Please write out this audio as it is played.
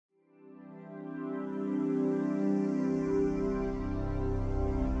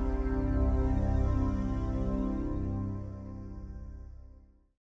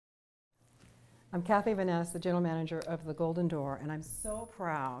I'm Kathy Van Ness, the General Manager of the Golden Door, and I'm so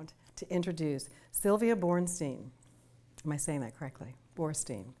proud to introduce Sylvia Boorstein. Am I saying that correctly?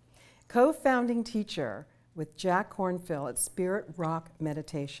 Boorstein. Co-founding teacher with Jack Kornfield at Spirit Rock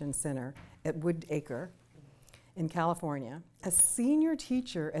Meditation Center at Woodacre in California. A senior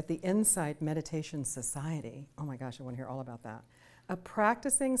teacher at the Insight Meditation Society. Oh my gosh, I want to hear all about that. A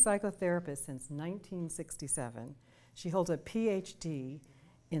practicing psychotherapist since 1967. She holds a PhD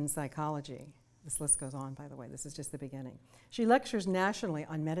in psychology. This list goes on, by the way. This is just the beginning. She lectures nationally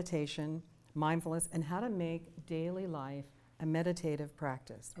on meditation, mindfulness, and how to make daily life a meditative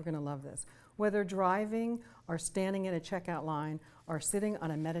practice. We're going to love this. Whether driving or standing in a checkout line or sitting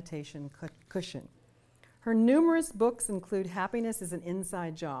on a meditation cushion. Her numerous books include Happiness is an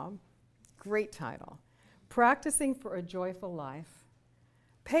Inside Job, great title, Practicing for a Joyful Life,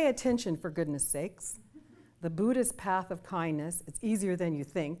 Pay Attention for Goodness Sakes, The Buddhist Path of Kindness, It's Easier Than You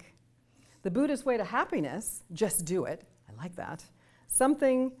Think, The Buddhist Way to Happiness, Just Do It, I like that,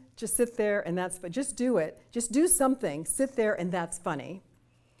 Something, Just Sit There and That's, just do it, just do something, sit there and that's funny,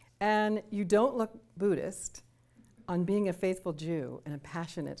 and You Don't Look Buddhist, on being a faithful Jew and a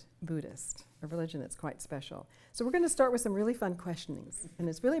passionate Buddhist, a religion that's quite special. So we're going to start with some really fun questionings, and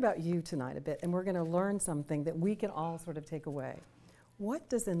it's really about you tonight a bit, and we're going to learn something that we can all sort of take away. What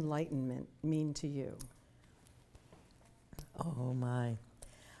does enlightenment mean to you? Oh my.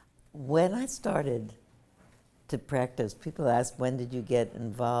 When I started to practice, people ask, when did you get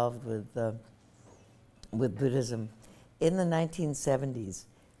involved with Buddhism? In the 1970s,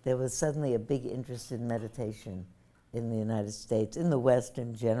 there was suddenly a big interest in meditation in the United States, in the West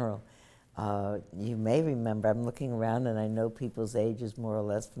in general. You may remember, I'm looking around and I know people's ages more or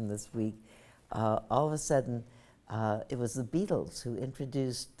less from this week. All of a sudden, it was the Beatles who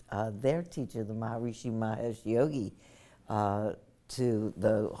introduced their teacher, the Maharishi Mahesh Yogi, to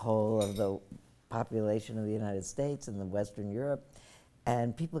the whole of the population of the United States and the Western Europe.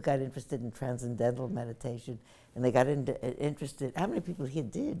 And people got interested in transcendental meditation, and they got interested. How many people here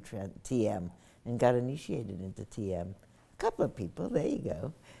did TM and got initiated into TM? A couple of people, there you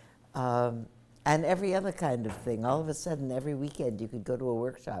go. And every other kind of thing. All of a sudden, every weekend, you could go to a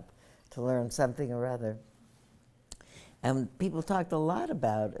workshop to learn something or other. And people talked a lot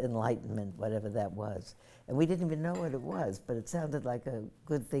about enlightenment, whatever that was. And we didn't even know what it was, but it sounded like a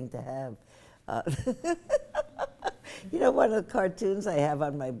good thing to have. You know, one of the cartoons I have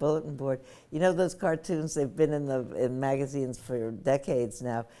on my bulletin board, you know those cartoons, they've been in magazines for decades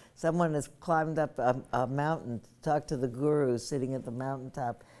now. Someone has climbed up a mountain to talk to the guru sitting at the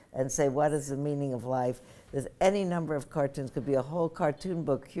mountaintop and say, what is the meaning of life? There's any number of cartoons, could be a whole cartoon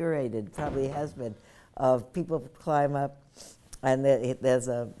book curated, probably has been, of people climb up and there's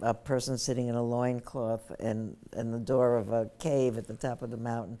a person sitting in a loincloth in the door of a cave at the top of the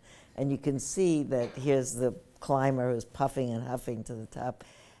mountain. And you can see that here's the climber who's puffing and huffing to the top.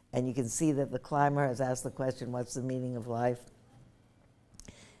 And you can see that the climber has asked the question, what's the meaning of life?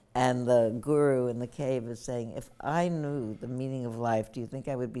 And the guru in the cave is saying, if I knew the meaning of life, do you think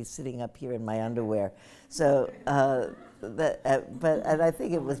I would be sitting up here in my underwear? So, and I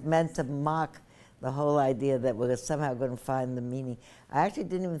think it was meant to mock the whole idea that we're somehow going to find the meaning. I actually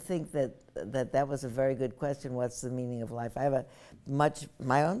didn't even think that was a very good question, what's the meaning of life? I have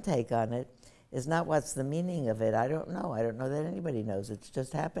my own take on it is not what's the meaning of it. I don't know. I don't know that anybody knows. It's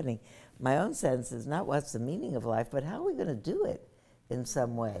just happening. My own sense is not what's the meaning of life, but how are we going to do it in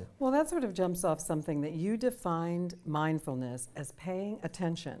some way? Well, that sort of jumps off something that you defined mindfulness as paying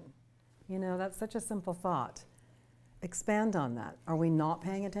attention. You know, that's such a simple thought. Expand on that. Are we not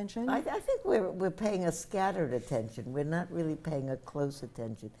paying attention? I think we're paying a scattered attention. We're not really paying a close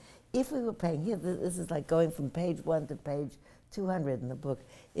attention. If we were paying, here, this is like going from page 1 to page 200 in the book.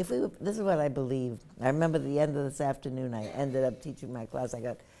 If we were, this is what I believe. I remember the end of this afternoon, I ended up teaching my class.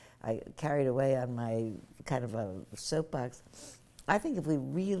 I carried away on my kind of a soapbox. I think if we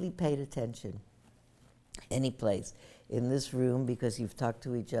really paid attention, any place, in this room, because you've talked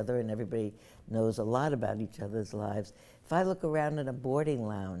to each other and everybody knows a lot about each other's lives. If I look around in a boarding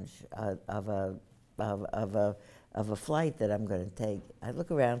lounge of a flight that I'm going to take, I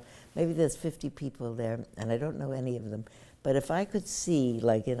look around, maybe there's 50 people there, and I don't know any of them, but if I could see,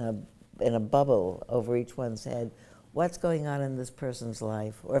 like in a bubble over each one's head, what's going on in this person's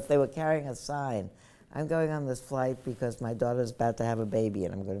life, or if they were carrying a sign, I'm going on this flight because my daughter's about to have a baby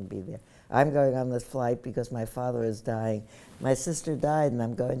and I'm going to be there. I'm going on this flight because my father is dying. My sister died and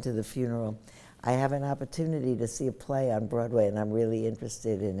I'm going to the funeral. I have an opportunity to see a play on Broadway and I'm really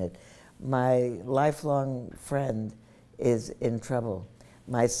interested in it. My lifelong friend is in trouble.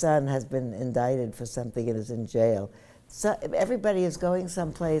 My son has been indicted for something and is in jail. So everybody is going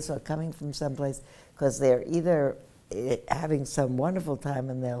someplace or coming from someplace because they're either having some wonderful time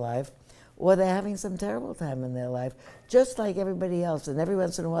in their life or they're having some terrible time in their life, just like everybody else. And every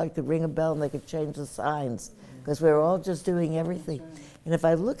once in a while you could ring a bell and they could change the signs because we're all just doing everything. And if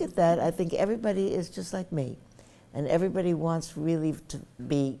I look at that, I think everybody is just like me. And everybody wants really to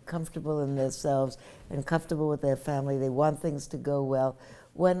be comfortable in themselves and comfortable with their family. They want things to go well.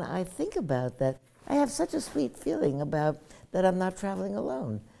 When I think about that, I have such a sweet feeling about that I'm not traveling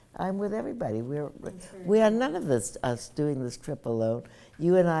alone. I'm with everybody. We are none of us doing this trip alone.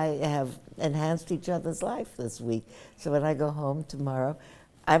 You and I have enhanced each other's life this week. So when I go home tomorrow,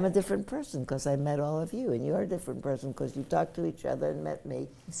 I'm a different person because I met all of you, and you're a different person because you talked to each other and met me.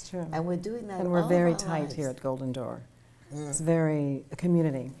 It's true. And we're doing that. And we're very tight lives. here at Golden Door. It's very a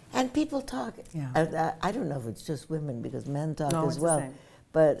community. And people talk. Yeah. I don't know if it's just women because men talk No, as it's well. the same.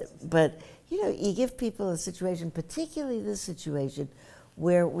 But you know, you give people a situation, particularly this situation,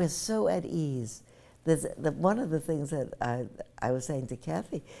 where we're so at ease. One of the things that I was saying to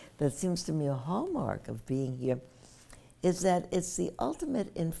Kathy that seems to me a hallmark of being here is that it's the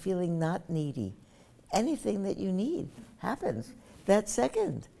ultimate in feeling not needy. Anything that you need happens that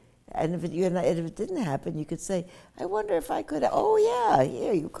second. And if it didn't happen, you could say, I wonder if I could. Oh, yeah,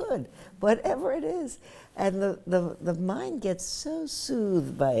 you could. Whatever it is. And the mind gets so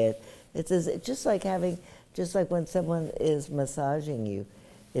soothed by it. It's just like when someone is massaging you,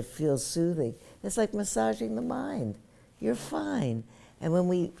 it feels soothing. It's like massaging the mind. You're fine. And when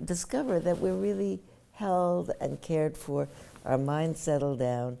we discover that we're really held and cared for, our minds settle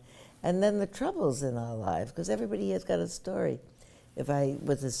down, and then the troubles in our lives, because everybody has got a story. If I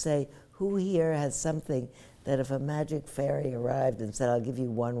were to say, who here has something that if a magic fairy arrived and said, I'll give you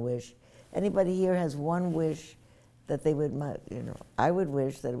one wish, anybody here has one wish that they would, I would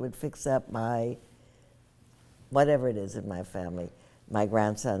wish that it would fix up my, whatever it is in my family, my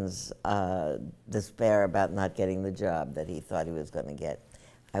grandson's despair about not getting the job that he thought he was going to get.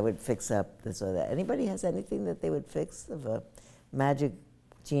 I would fix up this or that. Anybody has anything that they would fix if a magic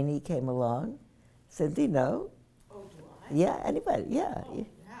genie came along? Cindy, no? Oh, do I? Yeah, anybody, yeah. Oh,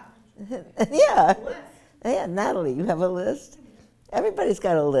 yeah. Yeah. Yeah, Natalie, you have a list? Everybody's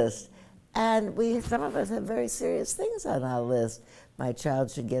got a list. And some of us have very serious things on our list. My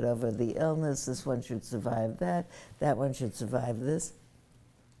child should get over the illness, this one should survive that one should survive this.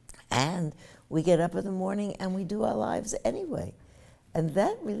 And we get up in the morning and we do our lives anyway. And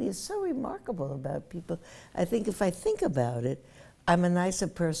that really is so remarkable about people. I think if I think about it, I'm a nicer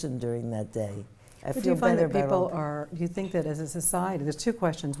person during that day. I But feel do you find better that about people are, do you think that as a society, there's two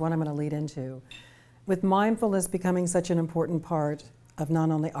questions, one I'm going to lead into. With mindfulness becoming such an important part of not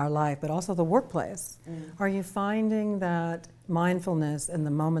only our life, but also the workplace, are you finding that mindfulness and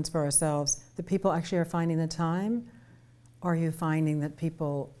the moments for ourselves, that people actually are finding the time? Or are you finding that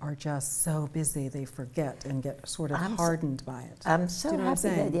people are just so busy they forget and get sort of hardened by it? I'm so Do you know what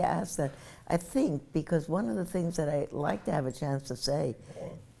I'm happy that saying? you asked that. I think because one of the things that I like to have a chance to say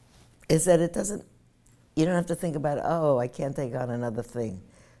is that you don't have to think about, oh, I can't take on another thing.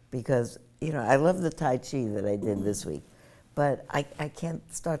 Because, I love the Tai Chi that I did this week, but I can't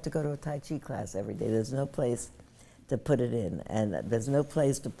start to go to a Tai Chi class every day. There's no place to put it in, and there's no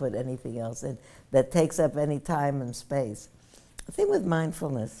place to put anything else in that takes up any time and space. The thing with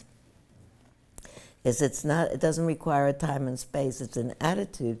mindfulness is it doesn't require a time and space. It's an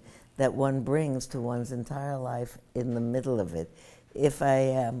attitude that one brings to one's entire life in the middle of it. If I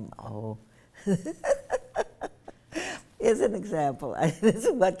am, here's an example. This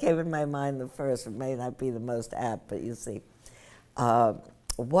is what came in my mind the first. It may not be the most apt, but you see.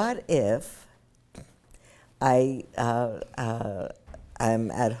 What if I'm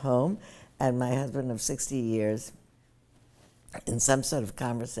at home and my husband of 60 years in some sort of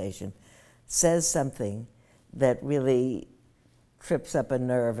conversation says something that really trips up a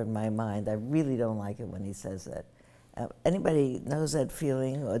nerve in my mind. I really don't like it when he says that. Anybody knows that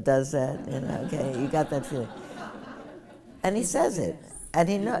feeling or does that? Okay, you got that feeling. And he says it.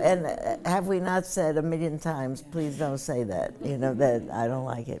 And have we not said a million times, please don't say that, that I don't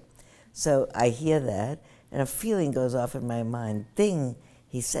like it. So I hear that, and a feeling goes off in my mind. Ding,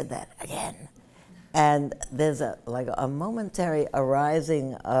 he said that again. And there's a momentary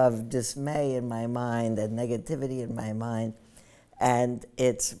arising of dismay in my mind and negativity in my mind. And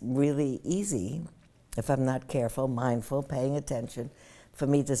it's really easy, if I'm not careful, mindful, paying attention, for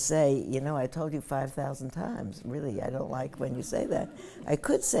me to say, I told you 5,000 times, really, I don't like when you say that. I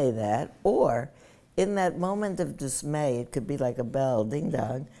could say that, or in that moment of dismay, it could be like a bell, ding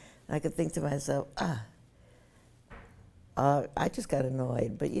dong, and I could think to myself, I just got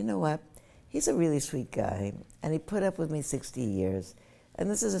annoyed, but you know what? he's a really sweet guy, and he put up with me 60 years. And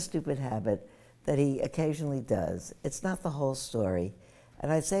this is a stupid habit that he occasionally does. It's not the whole story.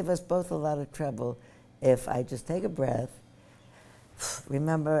 And I'd save us both a lot of trouble if I just take a breath,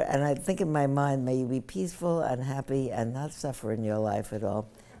 remember, and I think in my mind, may you be peaceful and happy and not suffer in your life at all.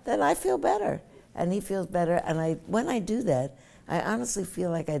 Then I feel better, and he feels better. And when I do that, I honestly feel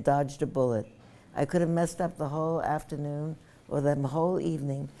like I dodged a bullet. I could have messed up the whole afternoon or the whole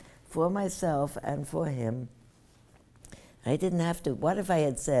evening for myself and for him. I didn't have to. What if I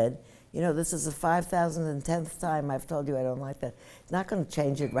had said, you know, this is the 5,010th time I've told you I don't like that. It's not going to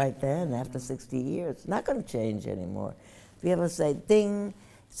change it right then after 60 years. It's not going to change anymore. Be able to say, ding.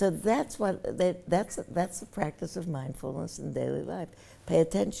 So that's the practice of mindfulness in daily life. Pay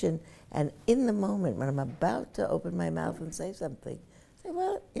attention, and in the moment when I'm about to open my mouth and say something, say,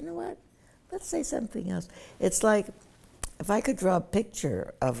 well, you know what? Let's say something else. It's like, if I could draw a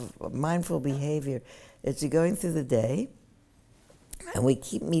picture of mindful behavior, it's you're going through the day, and we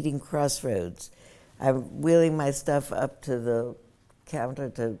keep meeting crossroads. I'm wheeling my stuff up to the counter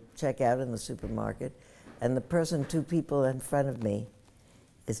to check out in the supermarket, and the person, two people in front of me,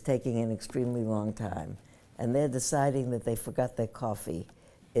 is taking an extremely long time. And they're deciding that they forgot their coffee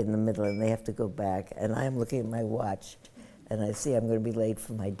in the middle and they have to go back. And I'm looking at my watch, and I see I'm going to be late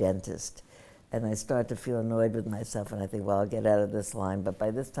for my dentist. And I start to feel annoyed with myself, and I think, well, I'll get out of this line. But by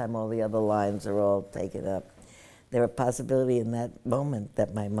this time, all the other lines are all taken up. There are possibility in that moment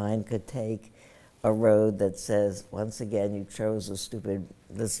that my mind could take a road that says, once again, you chose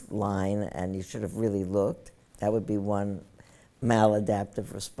this line, and you should have really looked. That would be one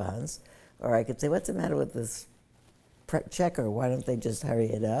maladaptive response. Or I could say, what's the matter with this checker? Why don't they just hurry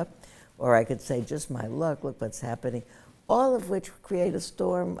it up? Or I could say, just my luck, look what's happening. All of which create a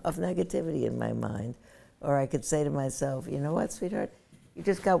storm of negativity in my mind. Or I could say to myself, you know what, sweetheart? You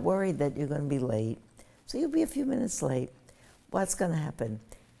just got worried that you're going to be late. So you'll be a few minutes late. What's going to happen?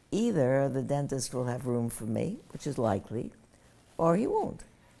 Either the dentist will have room for me, which is likely, or he won't.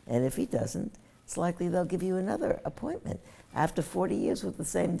 And if he doesn't, it's likely they'll give you another appointment. After 40 years with the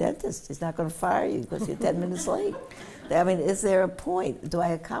same dentist, he's not going to fire you because you're 10 minutes late. I mean, is there a point? Do I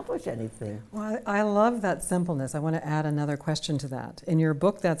accomplish anything? Well, I love that simpleness. I want to add another question to that. In your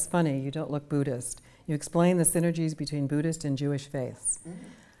book, That's Funny, You Don't Look Buddhist, you explain the synergies between Buddhist and Jewish faiths. Mm-hmm.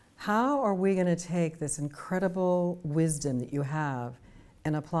 How are we going to take this incredible wisdom that you have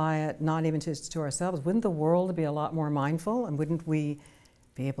and apply it not even to ourselves? Wouldn't the world be a lot more mindful, and wouldn't we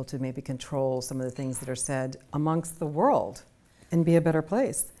be able to maybe control some of the things that are said amongst the world and be a better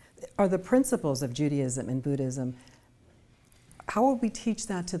place? Are the principles of Judaism and Buddhism, how will we teach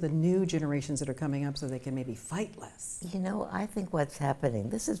that to the new generations that are coming up so they can maybe fight less? You know, I think what's happening,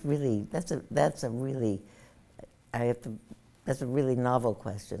 that's a really novel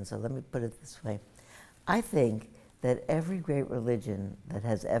question, so let me put it this way. I think that every great religion that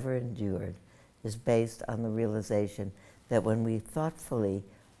has ever endured is based on the realization that when we thoughtfully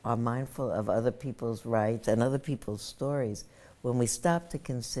are mindful of other people's rights and other people's stories, when we stop to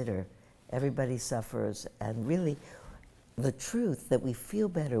consider everybody suffers, and really the truth that we feel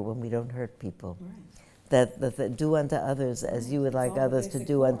better when we don't hurt people. Right. That do unto others as you would like others to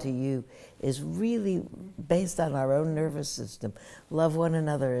do unto you is really based on our own nervous system. Love one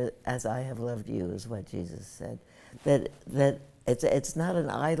another as I have loved you is what Jesus said. That it's not an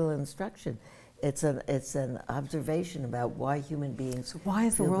idle instruction. It's an observation about why human beings. So why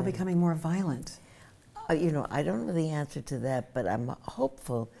is the world becoming more violent? You know, I don't know the answer to that, but I'm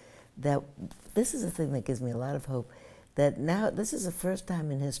hopeful that this is a thing that gives me a lot of hope. That now, this is the first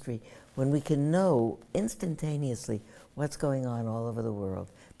time in history when we can know instantaneously what's going on all over the world.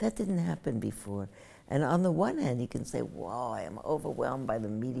 That didn't happen before. And on the one hand, you can say, whoa, I am overwhelmed by the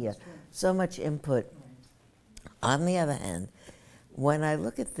media, so much input. On the other hand, when I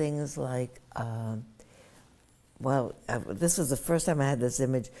look at things like, this was the first time I had this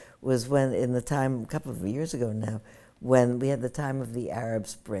image, was when in the time, a couple of years ago now, when we had the time of the Arab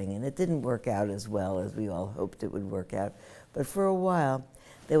Spring, and it didn't work out as well as we all hoped it would work out. But for a while,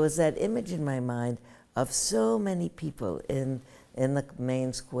 there was that image in my mind of so many people in the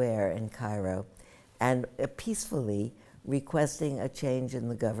main square in Cairo, and peacefully requesting a change in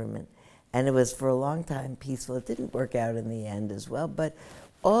the government. And it was for a long time peaceful. It didn't work out in the end as well, but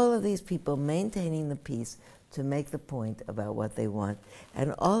all of these people maintaining the peace to make the point about what they want.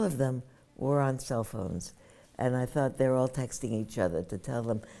 And all of them were on cell phones. And I thought they're all texting each other to tell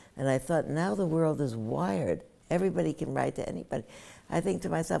them. And I thought, now the world is wired. Everybody can write to anybody. I think to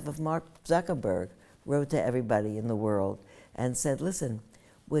myself, if Mark Zuckerberg wrote to everybody in the world and said, listen,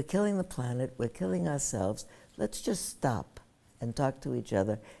 we're killing the planet, we're killing ourselves, let's just stop and talk to each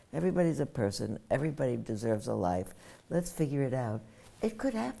other. Everybody's a person. Everybody deserves a life. Let's figure it out. It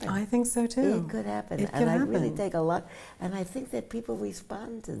could happen. I think so too. It could happen. It and can I really happen. take a lot, and I think that people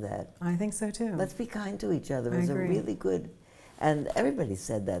respond to that. I think so too. Let's be kind to each other. I It's a agree. really good, and everybody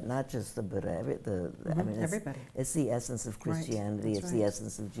said that, not just the Buddha. I mean, everybody. It's the essence of Right. Christianity. That's It's the right.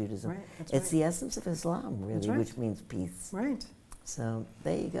 essence of Judaism. Right. That's It's right. the essence of Islam, really, right. which means peace. Right. So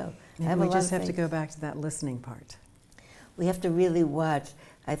there you go. I Maybe have we a lot just of have to faith. go back to that listening part. We have to really watch.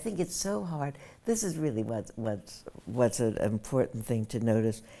 I think it's so hard. This is really what's an important thing to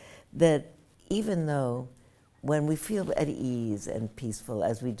notice, that even though when we feel at ease and peaceful,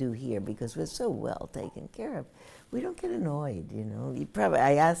 as we do here, because we're so well taken care of, we don't get annoyed, you know.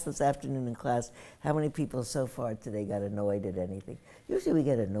 I asked this afternoon in class how many people so far today got annoyed at anything. Usually we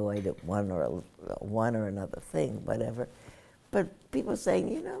get annoyed at one or another thing, whatever. But people saying,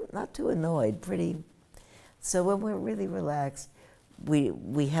 you know, not too annoyed, pretty. So when we're really relaxed, we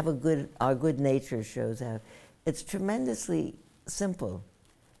have our good nature shows how it's tremendously simple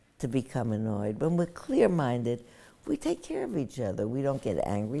to become annoyed. When we're clear-minded, we take care of each other. We don't get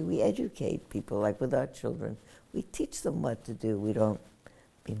angry. We educate people, like with our children. We teach them what to do. We don't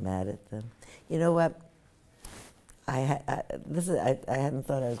be mad at them. You know what? I hadn't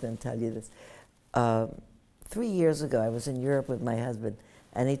thought I was going to tell you this. 3 years ago, I was in Europe with my husband,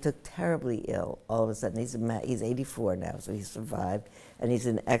 and he took terribly ill all of a sudden. He's 84 now, so he survived, and he's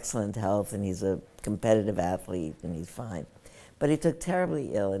in excellent health, and he's a competitive athlete, and he's fine. But he took terribly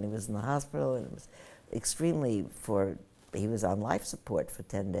ill, and he was in the hospital, and it was he was on life support for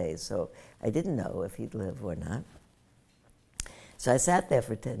 10 days, so I didn't know if he'd live or not. So I sat there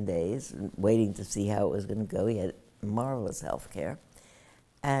for 10 days, waiting to see how it was going to go. He had marvelous health care.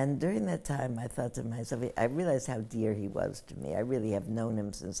 And during that time, I thought to myself, I realized how dear he was to me. I really have known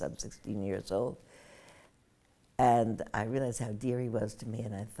him since I'm 16 years old. And I realized how dear he was to me,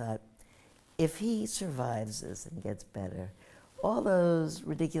 and I thought, if he survives this and gets better, all those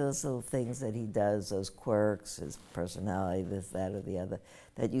ridiculous little things that he does, those quirks, his personality, this, that, or the other,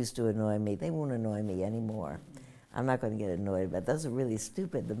 that used to annoy me, they won't annoy me anymore. I'm not going to get annoyed about it. Those are really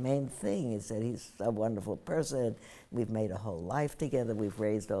stupid. The main thing is that he's a wonderful person. We've made a whole life together. We've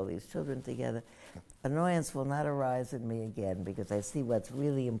raised all these children together. Annoyance will not arise in me again because I see what's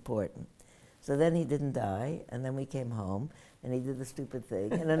really important. So then he didn't die, and then we came home, and he did the stupid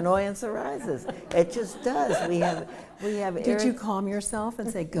thing, and annoyance arises. It just does. We have. Did you calm yourself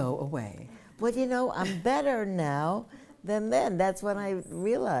and say, go away? Well, you know, I'm better now than then. That's when I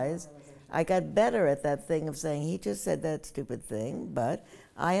realized I got better at that thing of saying, he just said that stupid thing, but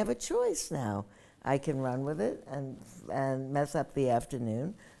I have a choice now. I can run with it and mess up the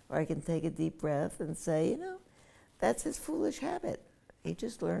afternoon, or I can take a deep breath and say, you know, that's his foolish habit. He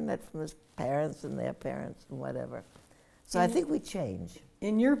just learned that from his parents and their parents and whatever. So I think we change.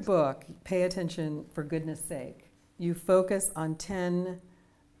 In your book, Pay Attention for Goodness Sake, you focus on 10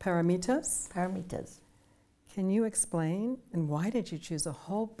 paramitas. Paramitas. Can you explain, and why did you choose a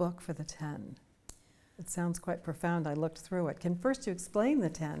whole book for the 10? It sounds quite profound. I looked through it. Can first you explain the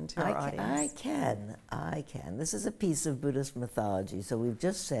 10 to our audience? I can. This is a piece of Buddhist mythology. So we've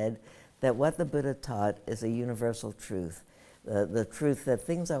just said that what the Buddha taught is a universal truth. The truth that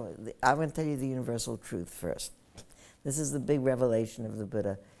things are, I'm going to tell you the universal truth first. This is the big revelation of the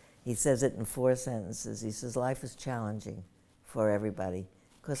Buddha. He says it in 4 sentences. He says, life is challenging for everybody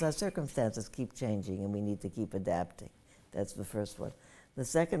because our circumstances keep changing and we need to keep adapting. That's the first one. The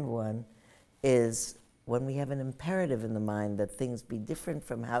second one is when we have an imperative in the mind that things be different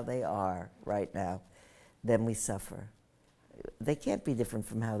from how they are right now, then we suffer. They can't be different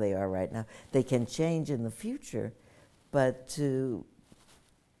from how they are right now. They can change in the future, but to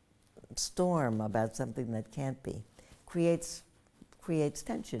storm about something that can't be creates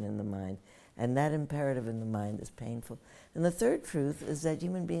tension in the mind, and that imperative in the mind is painful. And the third truth is that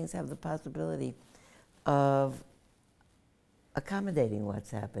human beings have the possibility of accommodating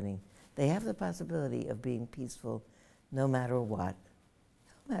what's happening. They have the possibility of being peaceful no matter what.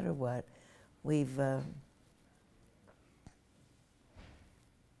 No matter what. We've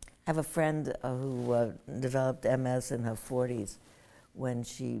have a friend who developed MS in her 40s when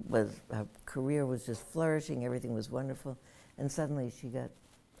her career was just flourishing, everything was wonderful, and suddenly she got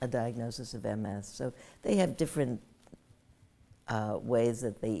a diagnosis of MS. So they have different ways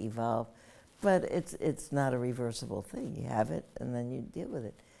that they evolve, but it's not a reversible thing. You have it, and then you deal with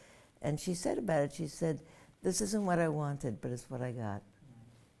it. And she said about it, she said, this isn't what I wanted, but it's what I got.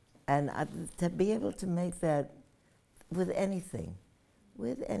 And to be able to make that with anything,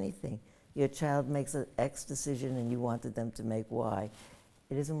 your child makes an X decision and you wanted them to make Y.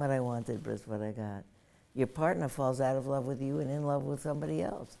 It isn't what I wanted, but it's what I got. your partner falls out of love with you and in love with somebody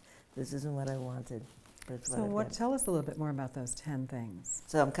else. This isn't what I wanted. So tell us a little bit more about those 10 things.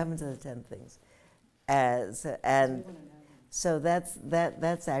 So I'm coming to the 10 things. So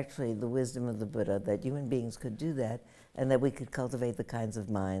that's actually the wisdom of the Buddha, that human beings could do that, and that we could cultivate the kinds of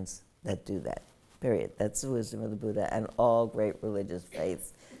minds that do that, period. That's the wisdom of the Buddha, and all great religious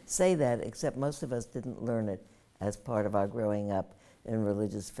faiths say that, except most of us didn't learn it as part of our growing up in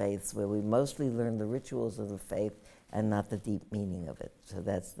religious faiths, where we mostly learn the rituals of the faith and not the deep meaning of it. So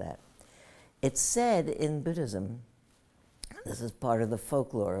that's that. It's said in Buddhism, this is part of the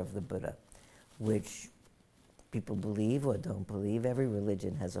folklore of the Buddha, which people believe or don't believe, every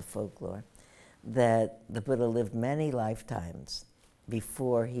religion has a folklore, that the Buddha lived many lifetimes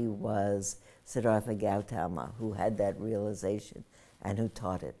before he was Siddhartha Gautama, who had that realization and who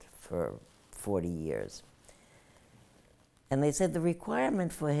taught it for 40 years. And they said the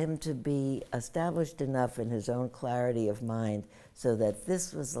requirement for him to be established enough in his own clarity of mind so that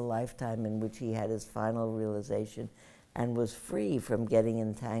this was the lifetime in which he had his final realization and was free from getting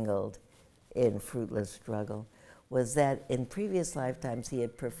entangled in fruitless struggle, was that in previous lifetimes he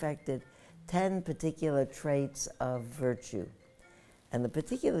had perfected 10 particular traits of virtue. And the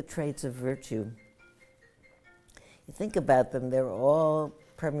particular traits of virtue, you think about them, they're all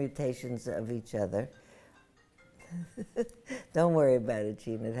permutations of each other. Don't worry about it,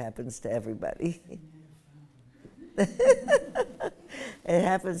 Jean, it happens to everybody. It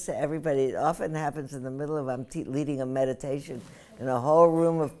happens to everybody. It often happens in the middle of I'm leading a meditation, and a whole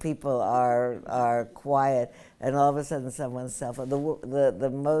room of people are quiet, and all of a sudden someone's cell phone. The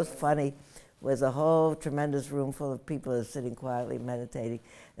most funny was a whole tremendous room full of people are sitting quietly meditating,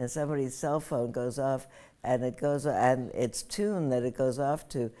 and somebody's cell phone goes off, and its tune that it goes off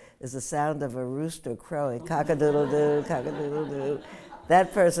to is the sound of a rooster crowing, cock-a-doodle-doo, cock-a-doodle-doo.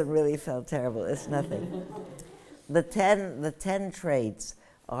 That person really felt terrible. It's nothing. The 10 traits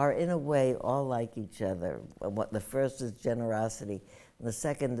are in a way all like each other. The first is generosity, and the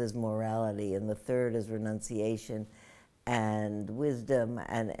second is morality, and the third is renunciation, and wisdom,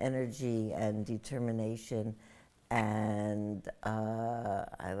 and energy, and determination, and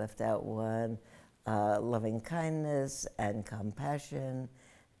I left out one, loving kindness, and compassion,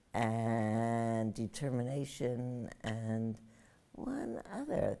 and determination, and one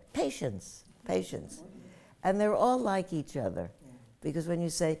other, patience. And they're all like each other. Yeah. Because when you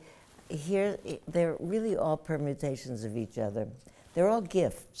say, here, they're really all permutations of each other. They're all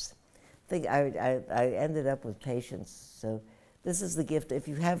gifts. I ended up with patience. So this is the gift. If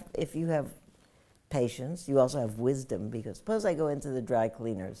you have patience, you also have wisdom, because suppose I go into the dry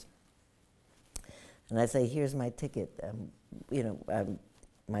cleaners and I say, here's my ticket,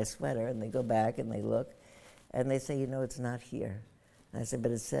 my sweater, and they go back and they look and they say, it's not here. And I said,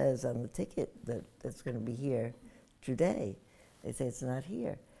 but it says on the ticket that it's going to be here today. They say it's not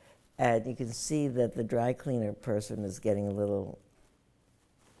here. And you can see that the dry cleaner person is getting a little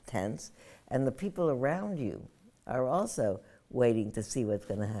tense, and the people around you are also waiting to see what's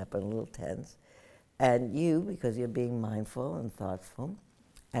going to happen, a little tense. And you, because you're being mindful and thoughtful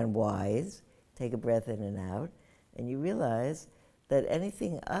and wise, take a breath in and out, and you realize that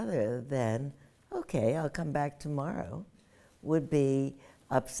anything other than, okay, I'll come back tomorrow, would be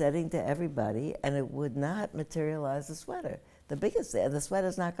upsetting to everybody, and it would not materialize the sweater. The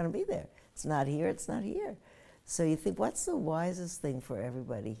sweater's not going to be there. It's not here, it's not here. So you think, what's the wisest thing for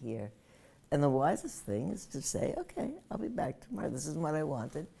everybody here? And the wisest thing is to say, okay, I'll be back tomorrow. This isn't what I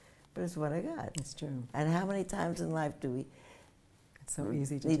wanted, but it's what I got. It's true. And how many times in life do we It's so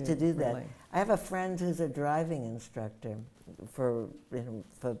easy to need to do that? Really. I have a friend who's a driving instructor for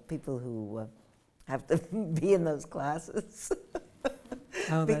people who have to be in those classes.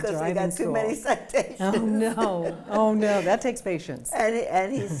 Oh, because they got too many citations. Oh no, that takes patience.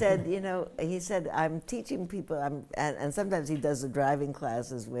 And he said, I'm teaching people, and sometimes he does the driving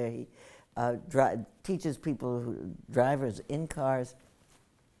classes where he teaches drivers in cars.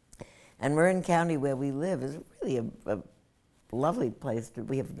 And Marin County, where we live, is really a lovely place.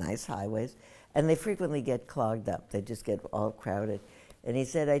 We have nice highways, and they frequently get clogged up. They just get all crowded. And he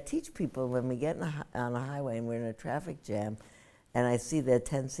said, I teach people when we get on a highway and we're in a traffic jam, and I see they're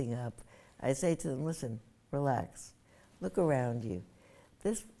tensing up, I say to them, listen, relax, look around you.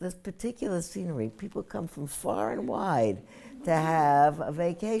 This particular scenery, people come from far and wide to have a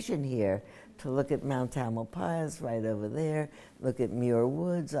vacation here, to look at Mount Tamalpais right over there, look at Muir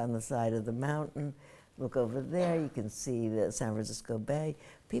Woods on the side of the mountain, look over there, you can see the San Francisco Bay.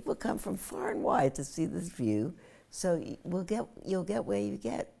 People come from far and wide to see this view, so you'll get where you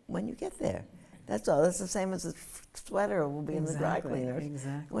get when you get there. That's all. That's the same as the sweater will be in the dry cleaners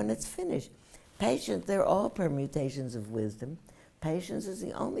when it's finished. Patience, they're all permutations of wisdom. Patience is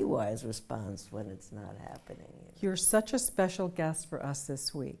the only wise response when it's not happening. You're such a special guest for us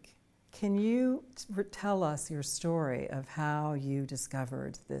this week. Can you tell us your story of how you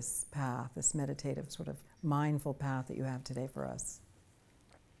discovered this path, this meditative sort of mindful path that you have today for us?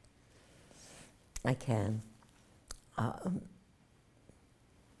 I can.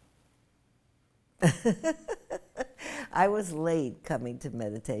 I was late coming to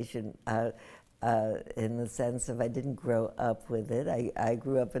meditation in the sense of I didn't grow up with it. I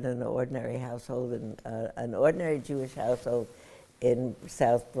grew up in an ordinary household, an ordinary Jewish household in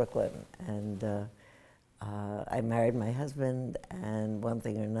South Brooklyn. And I married my husband, and one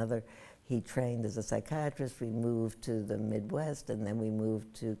thing or another, he trained as a psychiatrist. We moved to the Midwest, and then we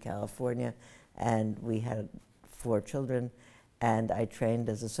moved to California, and we had 4 children, and I trained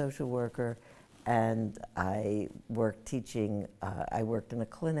as a social worker, and I worked teaching, I worked in a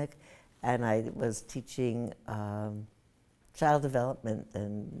clinic, and I was teaching child development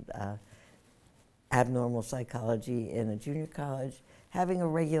and abnormal psychology in a junior college, having a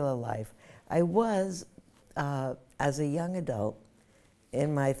regular life. I was, as a young adult,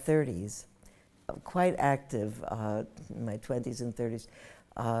 in my 30s, quite active, in my 20s and 30s,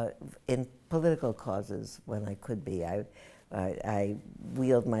 in political causes when I could be. I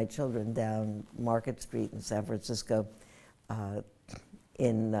wheeled my children down Market Street in San Francisco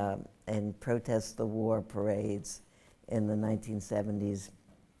in protest the war parades in the 1970s.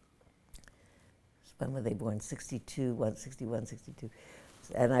 When were they born? 62, 61, 62.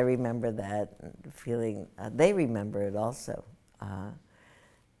 And I remember that feeling, they remember it also.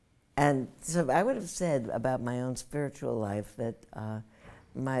 And so I would have said about my own spiritual life that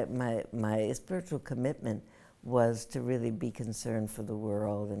my spiritual commitment was to really be concerned for the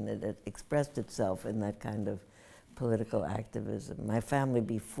world, and it expressed itself in that kind of political activism. My family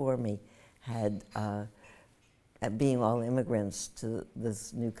before me had, being all immigrants to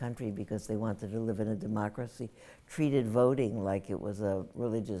this new country because they wanted to live in a democracy, treated voting like it was a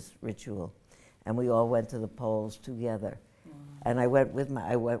religious ritual. And we all went to the polls together. And I went with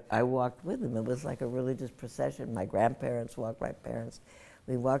I walked with them. It was like a religious procession. My grandparents walked, my parents.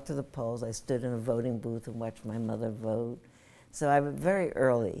 We walked to the polls. I stood in a voting booth and watched my mother vote. So I very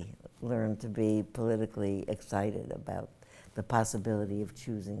early learned to be politically excited about the possibility of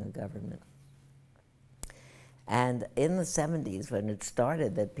choosing a government. And in the 70s, when it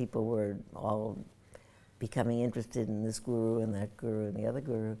started, that people were all becoming interested in this guru and that guru and the other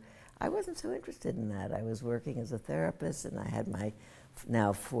guru, I wasn't so interested in that. I was working as a therapist, and I had my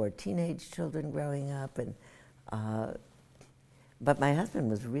now 4 teenage children growing up, and but my husband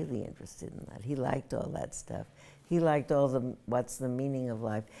was really interested in that. He liked all that stuff. He liked all the, what's the meaning of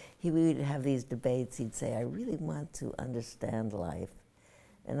life. We would have these debates. He'd say, I really want to understand life.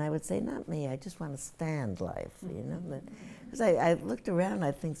 And I would say, not me, I just want to stand life, you know? Because I looked around,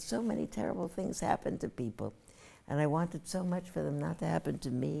 I think so many terrible things happen to people. And I wanted so much for them not to happen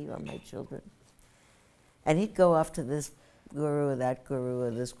to me or my children. And he'd go off to this guru or that guru or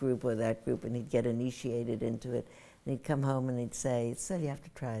this group or that group, and he'd get initiated into it. And he'd come home and he'd say, so you have to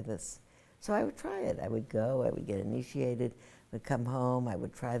try this. So I would try it. I would go, I would get initiated, I would come home, I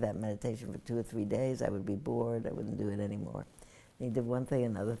would try that meditation for 2 or 3 days. I would be bored, I wouldn't do it anymore. And he did one thing,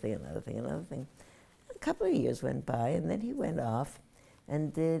 another thing, another thing, another thing. A couple of years went by, and then he went off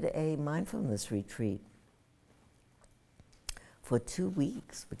and did a mindfulness retreat for 2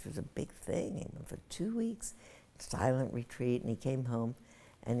 weeks, which was a big thing. He went for 2 weeks, silent retreat, and he came home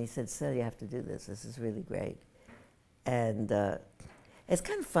and he said, "So you have to do this. This is really great." And it's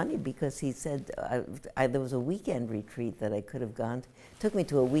kind of funny because he said there was a weekend retreat that I could have gone to. It took me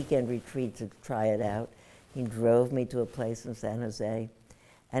to a weekend retreat to try it out. He drove me to a place in San Jose,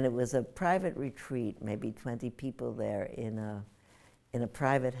 and it was a private retreat, maybe 20 people there in a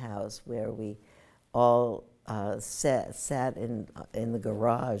private house where we all sat in the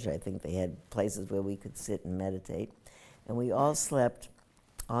garage. I think they had places where we could sit and meditate. And we all slept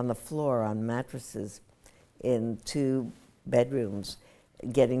on the floor on mattresses in 2 bedrooms,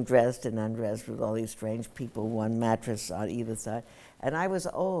 getting dressed and undressed with all these strange people, 1 mattress on either side. And I was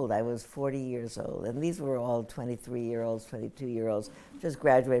old, I was 40 years old, and these were all 23-year-olds, 22-year-olds, just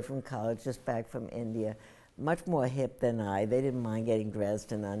graduated from college, just back from India, much more hip than I. They didn't mind getting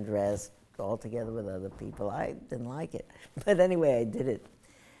dressed and undressed all together with other people. I didn't like it, but anyway, I did it.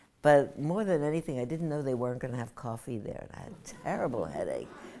 But more than anything, I didn't know they weren't going to have coffee there, and I had a terrible headache,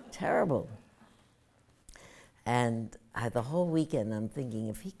 terrible. And the whole weekend I'm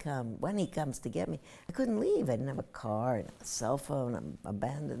thinking, when he comes to get me, I couldn't leave. I didn't have a car and a cell phone. I'm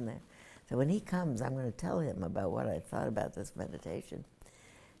abandoned there. So when he comes, I'm going to tell him about what I thought about this meditation.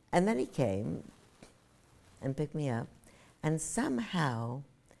 And then he came and picked me up. And somehow,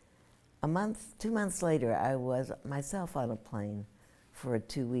 2 months later, I was myself on a plane for a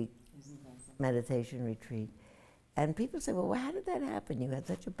 2-week meditation retreat. And people say, well, how did that happen? You had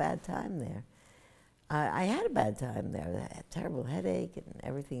such a bad time there. I had a bad time there. I had a terrible headache and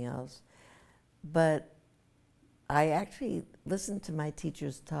everything else. But I actually listened to my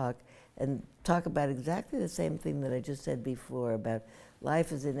teachers talk about exactly the same thing that I just said before, about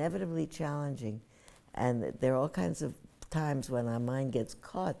life is inevitably challenging. And there are all kinds of times when our mind gets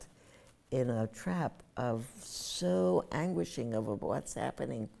caught in a trap of so anguishing of what's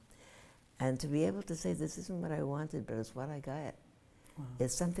happening. And to be able to say, this isn't what I wanted, but it's what I got. Wow.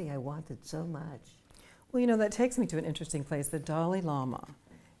 It's something I wanted so much. Well, you know, that takes me to an interesting place. The Dalai Lama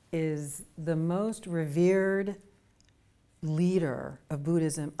is the most revered leader of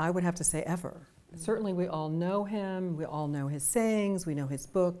Buddhism, I would have to say, ever. Certainly we all know him, we all know his sayings, we know his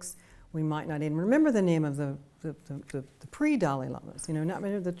books. We might not even remember the name of the pre-Dalai Lamas, you know, not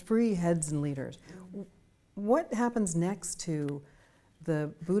many of the pre-heads and leaders. What happens next to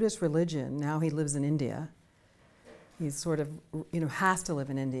the Buddhist religion? Now he lives in India. He's sort of, you know, has to live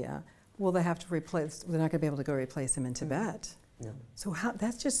in India. Will they have to replace, they're not going to be able to go replace him in Tibet. No. So how,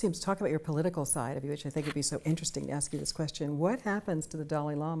 that just seems, talk about your political side of you, which I think would be so interesting to ask you this question. What happens to the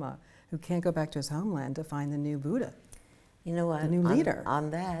Dalai Lama who can't go back to his homeland to find the new Buddha? You know what? The new leader. On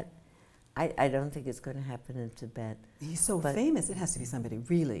that, I don't think it's going to happen in Tibet. He's so famous, it has to be somebody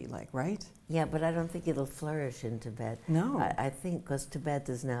really, like, right? Yeah, but I don't think it'll flourish in Tibet. No. I think because Tibet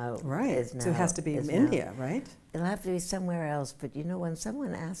is now... Right, is now, so it has to be in India, right? It'll have to be somewhere else. But you know, when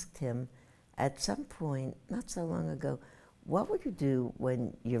someone asked him at some point, not so long ago, what would you do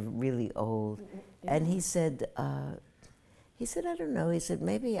when you're really old? Yeah. And he said, I don't know. He said,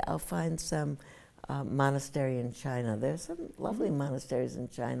 maybe I'll find some monastery in China. There's some lovely monasteries in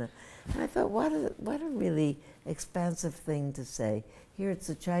China. And I thought, what a really expansive thing to say. Here it's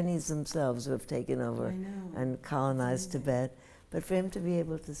the Chinese themselves who have taken over and colonized Tibet. But for him to be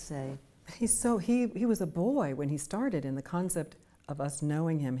able to say... He was a boy when he started, in the concept of us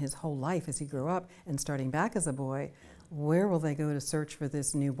knowing him his whole life as he grew up and starting back as a boy. Where will they go to search for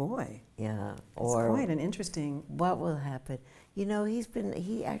this new boy? Yeah, or it's quite an interesting... What will happen? You know, he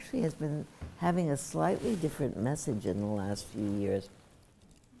actually has been having a slightly different message in the last few years.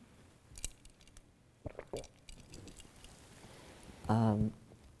 I've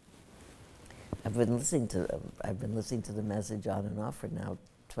been listening to the message on and off for now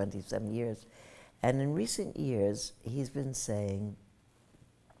 20-some years, and in recent years he's been saying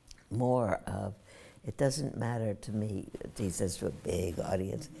more of, it doesn't matter to me, he says to a big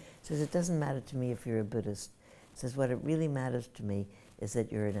audience, he says, it doesn't matter to me if you're a Buddhist. He says, what it really matters to me is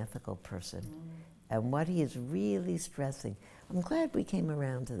that you're an ethical person. And what he is really stressing, I'm glad we came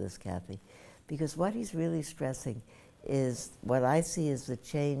around to this, Kathy, because what he's really stressing is what I see as the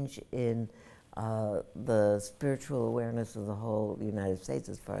change in the spiritual awareness of the whole United States,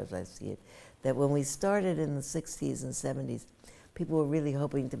 as far as I see it. That when we started in the 60s and 70s, people were really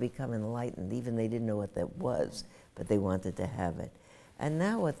hoping to become enlightened, even they didn't know what that was, but they wanted to have it. And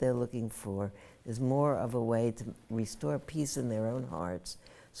now what they're looking for is more of a way to restore peace in their own hearts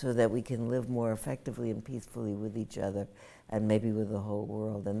so that we can live more effectively and peacefully with each other and maybe with the whole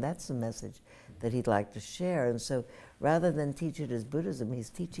world. And that's the message that he'd like to share. And so rather than teach it as Buddhism, he's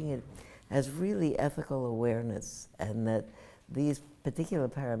teaching it as really ethical awareness, and that these particular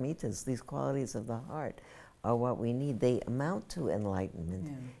paramitas, these qualities of the heart, are what we need. They amount to enlightenment.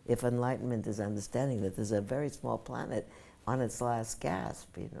 Yeah. If enlightenment is understanding that there's a very small planet on its last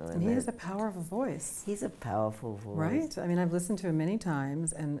gasp, you know. And he has a powerful voice. He's a powerful voice. Right? I mean, I've listened to him many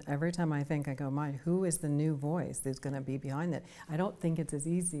times, and every time I think, I go, my, who is the new voice that's going to be behind it? I don't think it's as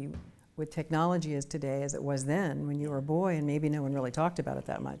easy with technology as today as it was then when you were a boy, and maybe no one really talked about it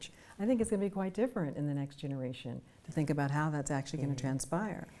that much. I think it's going to be quite different in the next generation to think about how that's actually going to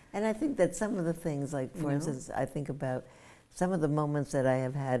transpire. And I think that some of the things, like for instance, I think about some of the moments that I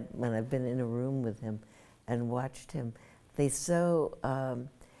have had when I've been in a room with him and watched him. They so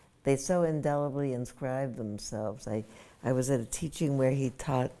indelibly inscribe themselves. I was at a teaching where he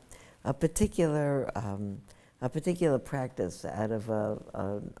taught a particular practice out of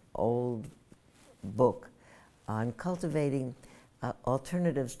an old book on cultivating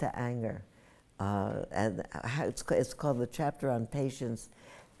alternatives to anger. And it's called the chapter on patience,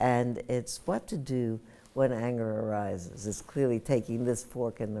 and it's what to do when anger arises. It's clearly taking this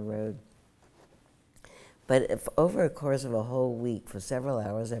fork in the road. But if over a course of a whole week, for several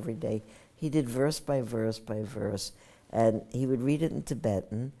hours every day, he did verse by verse by verse, and he would read it in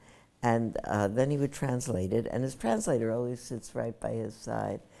Tibetan, And then he would translate it, and his translator always sits right by his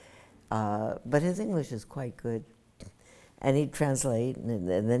side. But his English is quite good. And he'd translate, and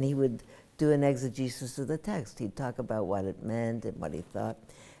then he would do an exegesis of the text. He'd talk about what it meant and what he thought.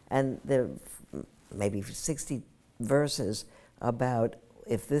 And there maybe 60 verses about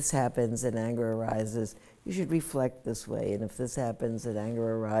if this happens and anger arises, you should reflect this way. And if this happens and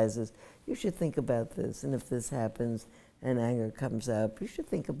anger arises, you should think about this. And if this happens and anger comes up, you should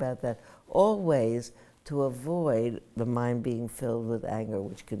think about that. All ways to avoid the mind being filled with anger,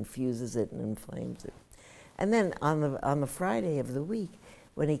 which confuses it and inflames it. And then on the Friday of the week,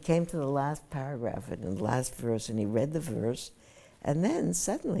 when he came to the last paragraph and the last verse, and he read the verse, and then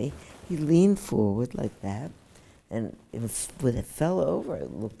suddenly he leaned forward like that, and when it fell over,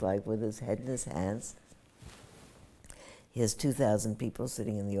 it looked like, with his head in his hands. He has 2,000 people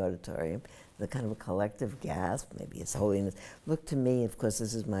sitting in the auditorium, the kind of a collective gasp, maybe His Holiness. Looked to me, of course,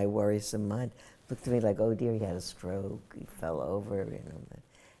 this is my worrisome mind, looked to me like, oh dear, he had a stroke, he fell over, you know.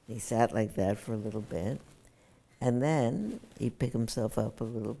 He sat like that for a little bit, and then he'd pick himself up a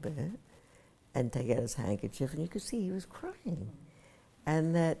little bit and take out his handkerchief, and you could see he was crying.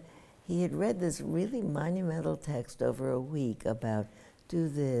 And that he had read this really monumental text over a week about do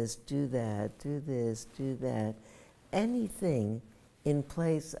this, do that, do this, do that, anything in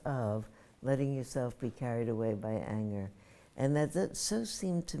place of letting yourself be carried away by anger. And that so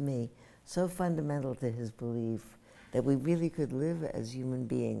seemed to me so fundamental to his belief that we really could live as human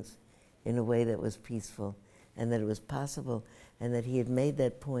beings in a way that was peaceful, and that it was possible, and that he had made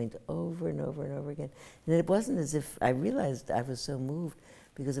that point over and over and over again. And it wasn't as if, I realized I was so moved,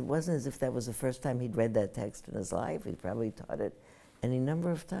 because it wasn't as if that was the first time he'd read that text in his life. He'd probably taught it any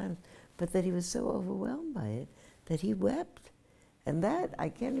number of times, but that he was so overwhelmed by it that he wept. And that, I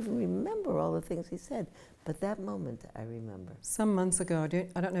can't even remember all the things he said, but that moment I remember. Some months ago,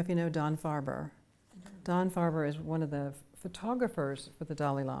 I don't know if you know Don Farber. Don Farber is one of the photographers for the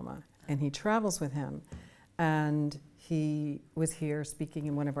Dalai Lama, and he travels with him. And he was here speaking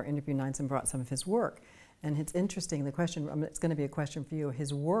in one of our interview nights and brought some of his work. And it's interesting, the question, it's going to be a question for you.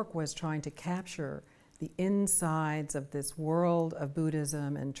 His work was trying to capture the insides of this world of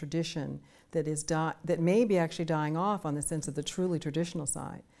Buddhism and tradition that is that may be actually dying off on the sense of the truly traditional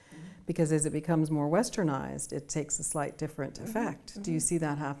side. Mm-hmm. Because as it becomes more westernized, it takes a slight different effect. Mm-hmm. Do you see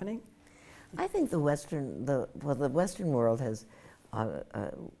that happening? I think the Western world has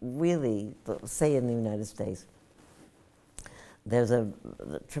really, say in the United States, there's a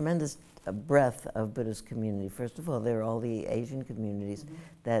tremendous breadth of Buddhist community. First of all, there are all the Asian communities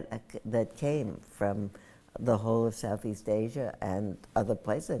that came from the whole of Southeast Asia and other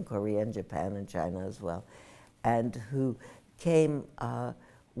places, and Korea and Japan and China as well, and who came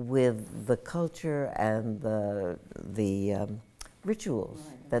with the culture and the rituals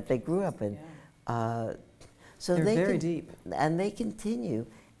that they grew up in. Yeah. So they're very deep. And they continue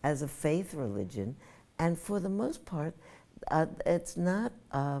as a faith religion, and for the most part, they're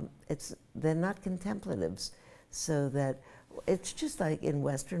not contemplatives, so that it's just like in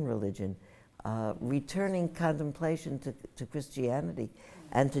Western religion, returning contemplation to Christianity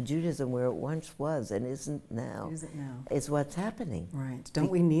and to Judaism where it once was and isn't now. Isn't now. Is what's happening. Right.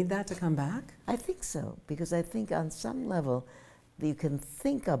 Don't we need that to come back? I think so, because I think on some level you can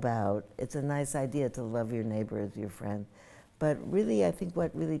think about, it's a nice idea to love your neighbor as your friend, but really I think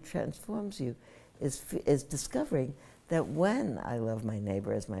what really transforms you is discovering that when I love my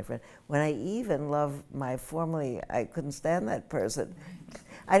neighbor as my friend, when I even love I couldn't stand that person,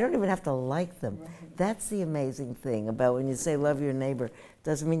 I don't even have to like them. Right. That's the amazing thing about when you say love your neighbor,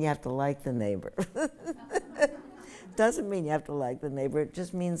 doesn't mean you have to like the neighbor. Doesn't mean you have to like the neighbor, it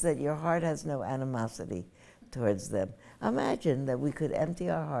just means that your heart has no animosity towards them. Imagine that we could empty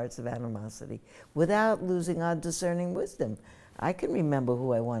our hearts of animosity without losing our discerning wisdom. I can remember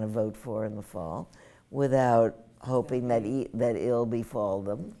who I want to vote for in the fall without hoping that ill befall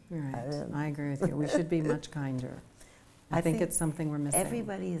them. Right. I agree with you. We should be much kinder. I think it's something we're missing.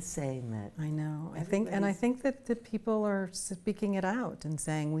 Everybody is saying that. I know. I think that the people are speaking it out and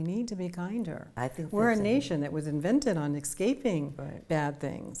saying we need to be kinder. I think we're a nation that was invented on escaping bad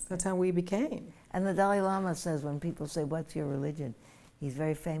things. That's how we became. And the Dalai Lama says when people say, "What's your religion?" He's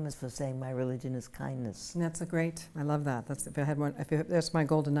very famous for saying, "My religion is kindness." And that's I love that. That's my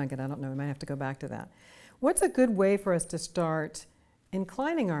golden nugget. I don't know. We might have to go back to that. What's a good way for us to start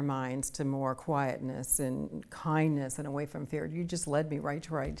inclining our minds to more quietness and kindness and away from fear? You just led me right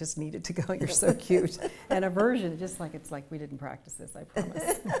to where I just needed to go. You're so cute. And aversion, it's like we didn't practice this, I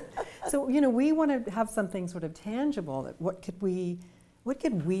promise. So, we want to have something sort of tangible. That what could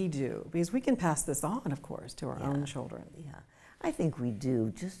we do? Because we can pass this on, of course, to our own children. Yeah. I think we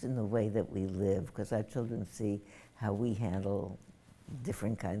do, just in the way that we live, because our children see how we handle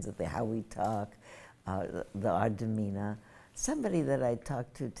different kinds of things, how we talk, our demeanor. Somebody that I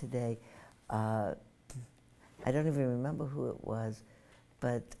talked to today, I don't even remember who it was,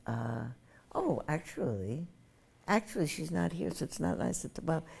 but, oh, actually, she's not here, so it's not nice to,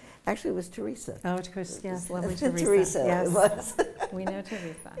 well, actually it was Teresa. Oh, Chris, yes, lovely Teresa. Teresa, yes. it was. We know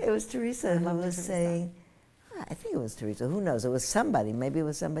Teresa. It was Teresa who was Teresa. saying, I think it was Teresa, who knows, it was somebody, maybe it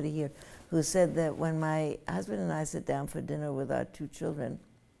was somebody here, who said that when my husband and I sit down for dinner with our 2 children,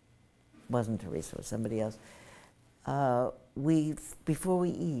 wasn't Teresa, it was somebody else, before we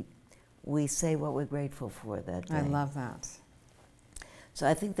eat, we say what we're grateful for that day. I love that. So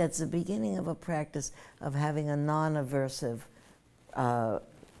I think that's the beginning of a practice of having a non-aversive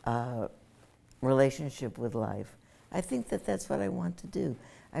relationship with life. I think that that's what I want to do.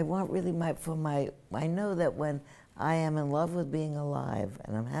 I want really I know that when I am in love with being alive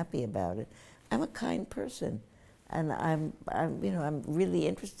and I'm happy about it, I'm a kind person. And I'm really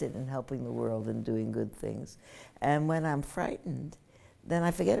interested in helping the world and doing good things. And when I'm frightened, then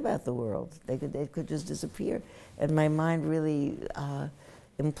I forget about the world. It could just disappear. And my mind really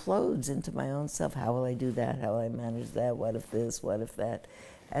implodes into my own self. How will I do that? How will I manage that? What if this? What if that?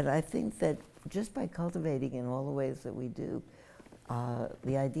 And I think that just by cultivating in all the ways that we do,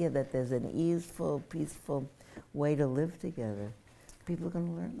 the idea that there's an easeful, peaceful way to live together, people are going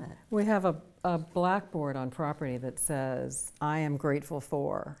to learn that. We have a blackboard on property that says, I am grateful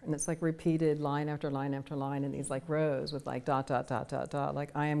for, and it's like repeated line after line after line in these like rows with like dot, dot, dot, dot, dot, like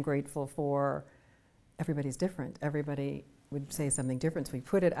I am grateful for, everybody's different. Everybody would say something different. So we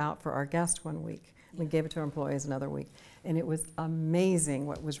put it out for our guest one week. We gave it to our employees another week. And it was amazing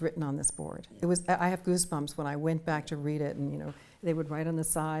what was written on this board. It was, I have goosebumps when I went back to read it, and they would write on the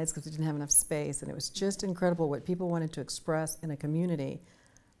sides because we didn't have enough space, and it was just incredible what people wanted to express in a community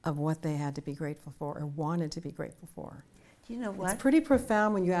of what they had to be grateful for or wanted to be grateful for. You know what? It's pretty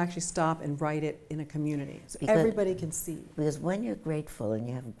profound when you actually stop and write it in a community, so everybody can see. Because when you're grateful and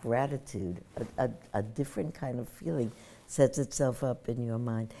you have gratitude, a different kind of feeling sets itself up in your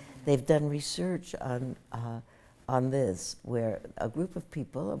mind. They've done research on this, where a group of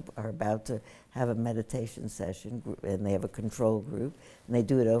people are about to have a meditation session, and they have a control group, and they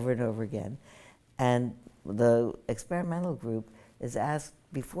do it over and over again. And the experimental group is asked,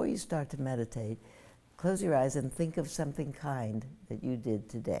 before you start to meditate, close your eyes and think of something kind that you did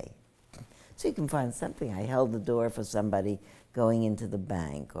today. So you can find something. I held the door for somebody going into the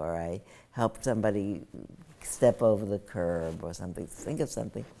bank, or I helped somebody step over the curb or something. Think of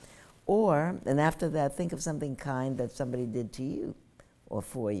something. And after that, think of something kind that somebody did to you or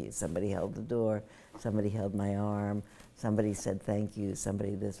for you. Somebody held the door, somebody held my arm, somebody said thank you,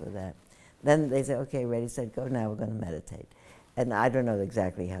 somebody this or that. Then they say, okay, ready, set, go, now we're going to meditate. And I don't know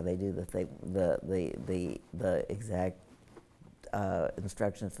exactly how they do the exact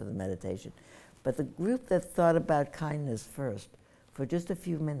instructions for the meditation. But the group that thought about kindness first, for just a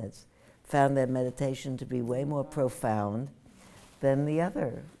few minutes, found their meditation to be way more profound than the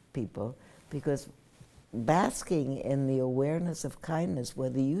other people, because basking in the awareness of kindness,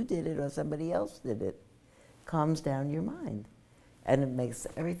 whether you did it or somebody else did it, calms down your mind. And it makes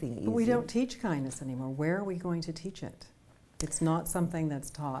everything easier. But we don't teach kindness anymore. Where are we going to teach it? It's not something that's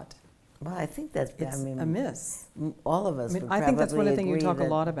taught. Well, I think that's, It's a miss. all of us would I think that's one of the things you talk a that-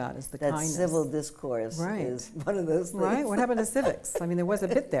 lot about is the that kindness. civil discourse Right. is one of those things. Right? What happened to civics? I mean, there was a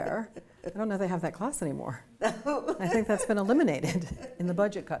bit there. I don't know if they have that class anymore. I think that's been eliminated in the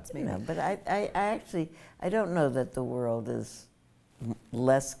budget cuts, maybe. No, but I actually, I don't know that the world is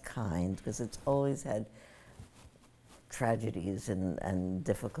less kind, because it's always had tragedies and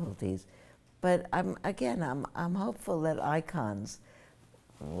difficulties. But I'm hopeful that icons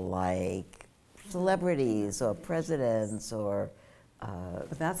like celebrities or presidents or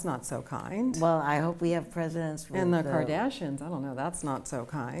But that's not so kind. well, I hope we have presidents And the with, Kardashians, I don't know, that's not so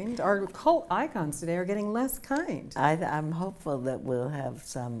kind. Our cult icons today are getting less kind. I'm hopeful that we'll have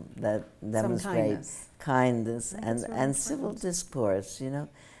some that demonstrate kindness That's really and civil important. discourse,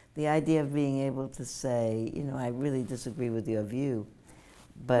 The idea of being able to say, I really disagree with your view,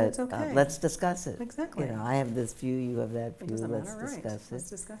 but That's okay. let's discuss it. Exactly. I have this view, you have that It view, doesn't let's matter, right? discuss Let's it.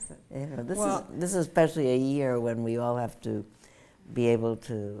 discuss it. This is especially a year when we all have to be able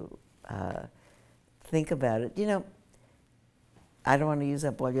to think about it. I don't want to use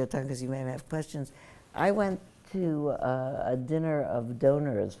up all your time because you may have questions. I went to a dinner of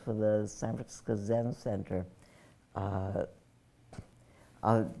donors for the San Francisco Zen Center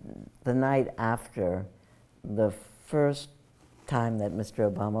the night after the first time that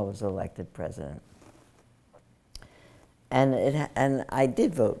Mr. Obama was elected president. And I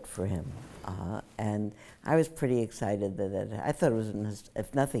did vote for him, and I was pretty excited I thought it was,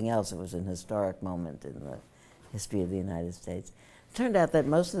 if nothing else, it was an historic moment in the history of the United States. It turned out that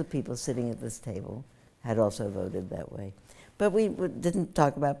most of the people sitting at this table had also voted that way. But we didn't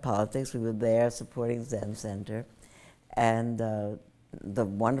talk about politics. We were there supporting Zen Center and the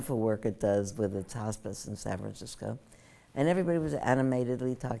wonderful work it does with its hospice in San Francisco. And everybody was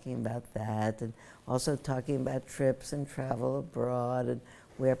animatedly talking about that, and also talking about trips and travel abroad and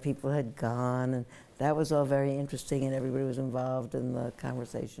where people had gone. And that was all very interesting, and everybody was involved in the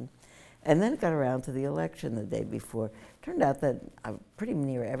conversation. And then it got around to the election the day before. Turned out that pretty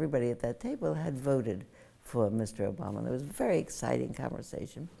near everybody at that table had voted for Mr. Obama. And it was a very exciting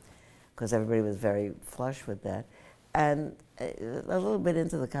conversation because everybody was very flush with that. And a little bit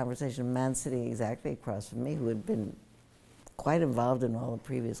into the conversation, a man sitting exactly across from me who had been quite involved in all the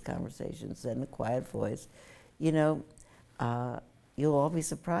previous conversations said in a quiet voice, you know, you'll all be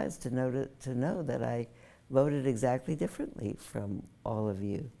surprised to know that I voted exactly differently from all of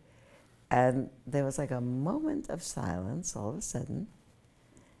you. And there was like a moment of silence all of a sudden,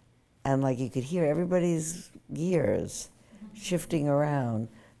 and like you could hear everybody's gears shifting around,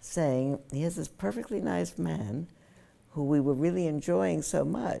 saying, here's this perfectly nice man who we were really enjoying so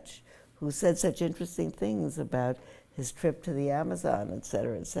much, who said such interesting things about his trip to the Amazon, et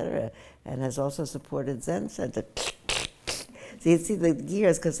cetera, and has also supported Zen Center. So you see the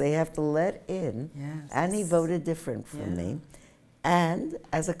gears, because they have to let in, yes. And he voted different from me. And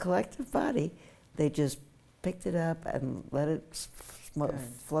as a collective body, they just picked it up and let it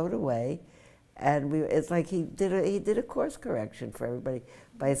float away. And it's like he did a course correction for everybody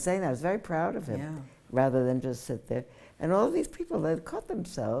by saying that. I was very proud of him, rather than just sit there. And all of these people that caught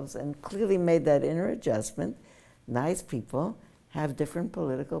themselves and clearly made that inner adjustment, nice people, have different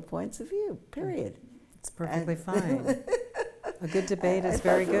political points of view, period. It's perfectly fine. A good debate is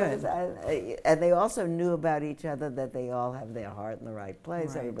very good. And they also knew about each other, that they all have their heart in the right place.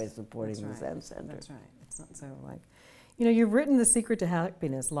 Right. Everybody's supporting the Zen Center. That's right. It's not so like, you know, you've written the secret to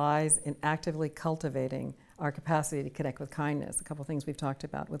happiness lies in actively cultivating our capacity to connect with kindness. A couple things we've talked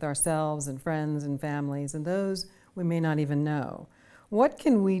about with ourselves and friends and families and those we may not even know. What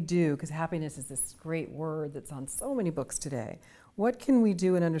can we do, because happiness is this great word that's on so many books today, what can we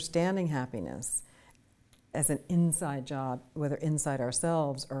do in understanding happiness as an inside job, whether inside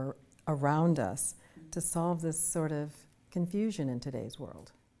ourselves or around us, to solve this sort of confusion in today's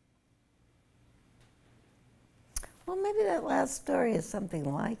world? Well, maybe that last story is something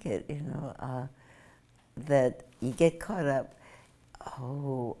like it, you know, that you get caught up.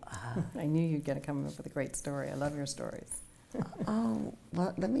 I knew you'd come up with a great story. I love your stories.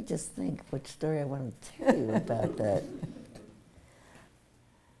 Well, let me just think which story I want to tell you about that.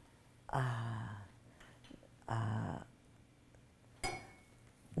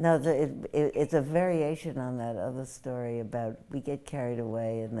 No, it's a variation on that other story about we get carried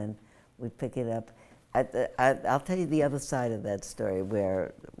away and then we pick it up. I'll tell you the other side of that story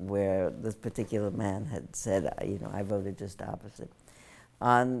where this particular man had said, you know, I voted just opposite.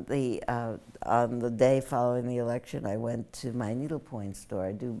 On the day following the election, I went to my needlepoint store.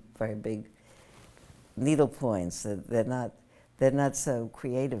 I do very big needlepoints. They're not so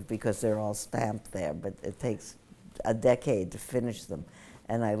creative because they're all stamped there, but it takes a decade to finish them,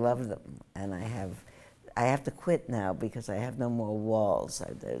 and I love them. And I have to quit now because I have no more walls.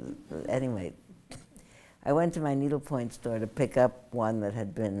 Anyway, I went to my needlepoint store to pick up one that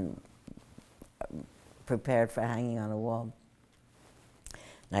had been prepared for hanging on a wall.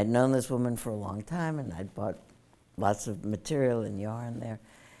 And I'd known this woman for a long time, and I'd bought lots of material and yarn there.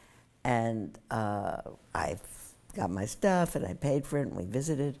 And I got my stuff, and I paid for it, and we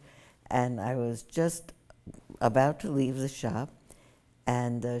visited. And I was just about to leave the shop,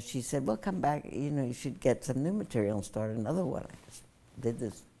 and she said, well, come back, you know, you should get some new material and start another one. I just did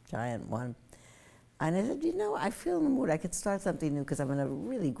this giant one. And I said, you know, I feel in the mood. I could start something new because I'm in a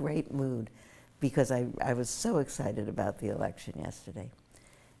really great mood because I was so excited about the election yesterday.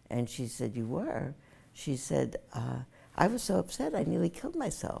 And she said, you were? She said, I was so upset I nearly killed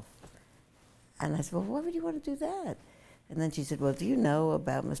myself. And I said, well, why would you want to do that? And then she said, well, do you know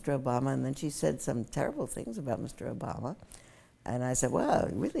about Mr. Obama? And then she said some terrible things about Mr. Obama. And I said, well,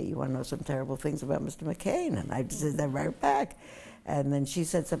 really, you want to know some terrible things about Mr. McCain? And I said that right back. And then she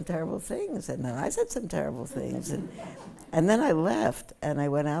said some terrible things, and then I said some terrible things. And then I left, and I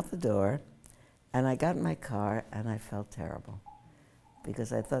went out the door, and I got in my car, and I felt terrible.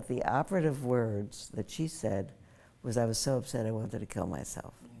 Because I thought the operative words that she said was, I was so upset I wanted to kill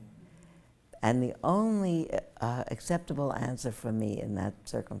myself. And the only acceptable answer for me in that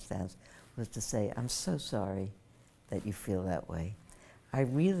circumstance was to say, I'm so sorry that you feel that way. I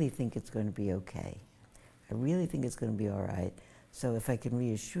really think it's going to be okay. I really think it's going to be all right. So if I can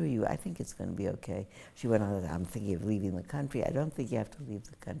reassure you, I think it's going to be okay. She went on, I'm thinking of leaving the country. I don't think you have to leave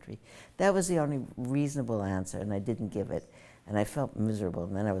the country. That was the only reasonable answer, and I didn't give it. And I felt miserable,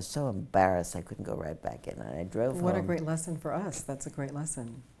 and then I was so embarrassed I couldn't go right back in, and I drove home. What a great lesson for us. That's a great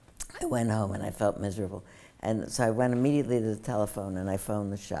lesson. I went home, and I felt miserable. And so I went immediately to the telephone, and I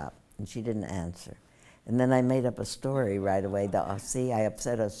phoned the shop, and she didn't answer. And then I made up a story right away. See, I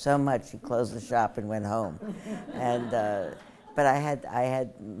upset her so much, she closed the shop and went home. And but I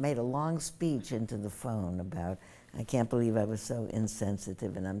had made a long speech into the phone about, I can't believe I was so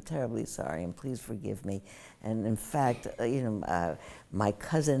insensitive, and I'm terribly sorry, and please forgive me. And in fact, my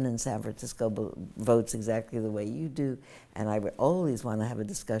cousin in San Francisco votes exactly the way you do, and I would always want to have a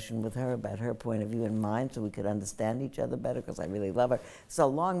discussion with her about her point of view and mine so we could understand each other better, because I really love her. It's a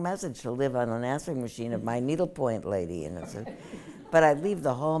long message to live on an answering machine of my needlepoint lady. But I leave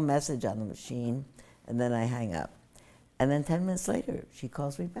the whole message on the machine, and then I hang up. And then 10 minutes later, she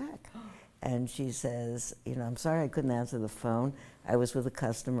calls me back. And she says, I'm sorry I couldn't answer the phone. I was with a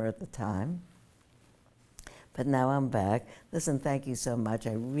customer at the time. But now I'm back. Listen, thank you so much.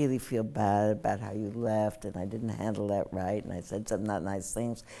 I really feel bad about how you left, and I didn't handle that right, and I said some not nice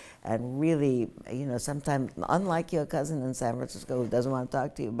things. And really, sometimes, unlike your cousin in San Francisco who doesn't want to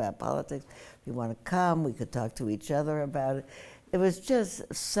talk to you about politics, if you want to come, we could talk to each other about it. It was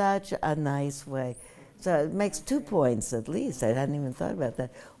just such a nice way. So it makes 2 points at least. I hadn't even thought about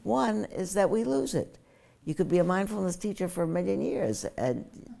that. One is that we lose it. You could be a mindfulness teacher for a million years, and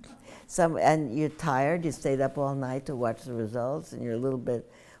you're tired, you stayed up all night to watch the results, and you're a little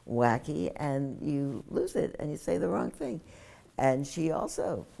bit wacky, and you lose it, and you say the wrong thing. And she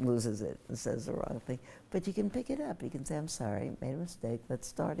also loses it and says the wrong thing. But you can pick it up. You can say, I'm sorry, made a mistake, let's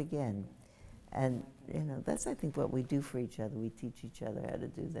start again. And that's, I think, what we do for each other. We teach each other how to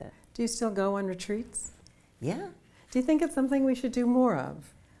do that. Do you still go on retreats? Yeah. Do you think it's something we should do more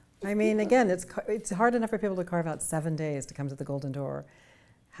of? I mean, again, it's hard enough for people to carve out 7 days to come to the Golden Door.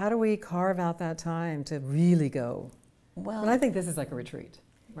 How do we carve out that time to really go? Well, and I think this is like a retreat,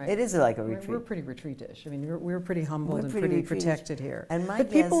 right? It is like a retreat. We're pretty retreat-ish. I mean, we're pretty humbled and pretty protected here. And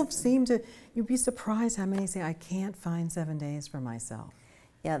but people seem to, you'd be surprised how many say, I can't find 7 days for myself.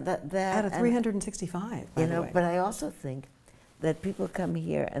 Yeah, that out of 365, by the way. But I also think that people come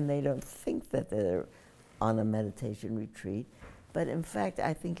here and they don't think that they're on a meditation retreat. But in fact,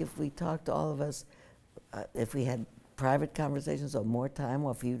 I think if we talked, all of us, if we had private conversations or more time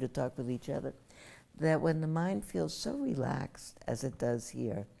or for you to talk with each other, that when the mind feels so relaxed as it does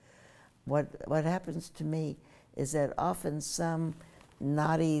here, what happens to me is that often some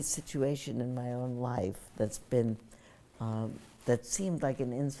knotty situation in my own life that's been that seemed like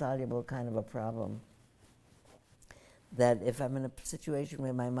an insoluble kind of a problem, that if I'm in a situation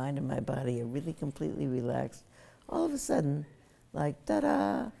where my mind and my body are really completely relaxed, all of a sudden, like,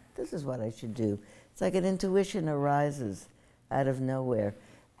 ta-da, this is what I should do. It's like an intuition arises out of nowhere.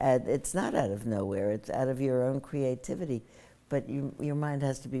 And it's not out of nowhere, it's out of your own creativity. But your mind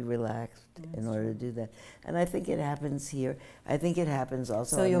has to be relaxed in order to do that. And I think it happens here. I think it happens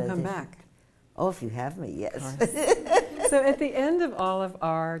also. So you'll come back? Oh, if you have me, yes. So at the end of all of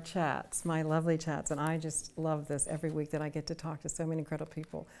our chats, my lovely chats, and I just love this every week that I get to talk to so many incredible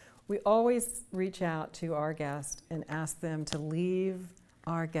people, we always reach out to our guest and ask them to leave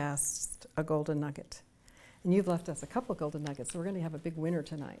our guests a golden nugget. And you've left us a couple of golden nuggets, so we're going to have a big winner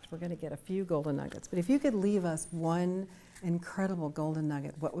tonight. We're going to get a few golden nuggets. But if you could leave us one incredible golden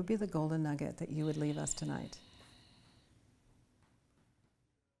nugget, what would be the golden nugget that you would leave us tonight?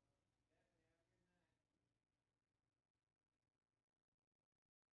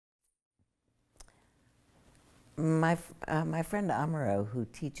 My friend Amaro, who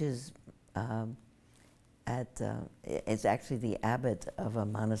teaches is actually the abbot of a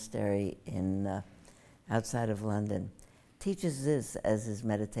monastery in outside of London, teaches this as his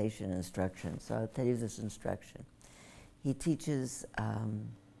meditation instruction. So I'll tell you this instruction. He teaches,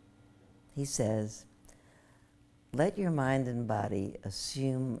 he says, let your mind and body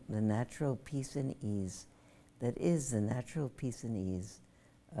assume the natural peace and ease that is the natural peace and ease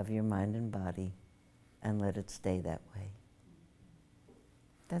of your mind and body, and let it stay that way.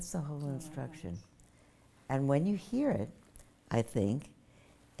 That's the whole instruction. And when you hear it, I think,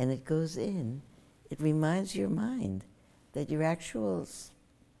 and it goes in, it reminds your mind that your actual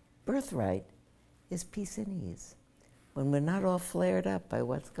birthright is peace and ease. When we're not all flared up by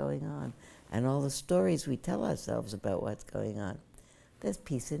what's going on and all the stories we tell ourselves about what's going on, there's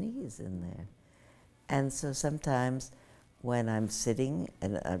peace and ease in there. And so sometimes when I'm sitting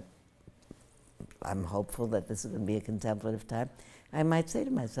and I'm hopeful that this is going to be a contemplative time, I might say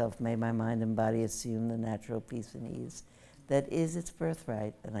to myself, may my mind and body assume the natural peace and ease that is its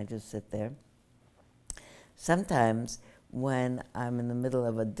birthright, and I just sit there. Sometimes when I'm in the middle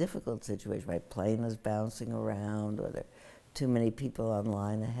of a difficult situation, my plane is bouncing around, or there are too many people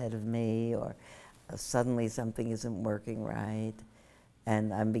online ahead of me, or suddenly something isn't working right,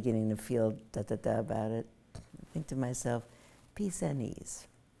 and I'm beginning to feel da-da-da about it, I think to myself, peace and ease.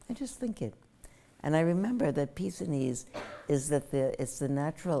 I just think it. And I remember that peace and ease is that it's the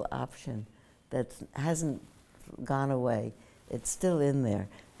natural option that hasn't gone away. It's still in there,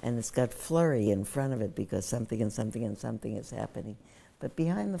 and it's got flurry in front of it because something and something and something is happening. But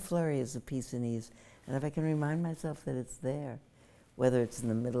behind the flurry is the peace and ease. And if I can remind myself that it's there, whether it's in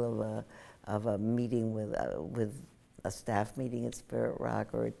the middle of a meeting with a staff meeting at Spirit Rock,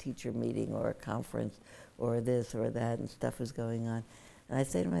 or a teacher meeting, or a conference, or this or that, and stuff is going on, and I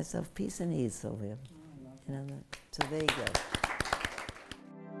say to myself, peace and ease, Sylvia. Oh, I love you know, so there you go.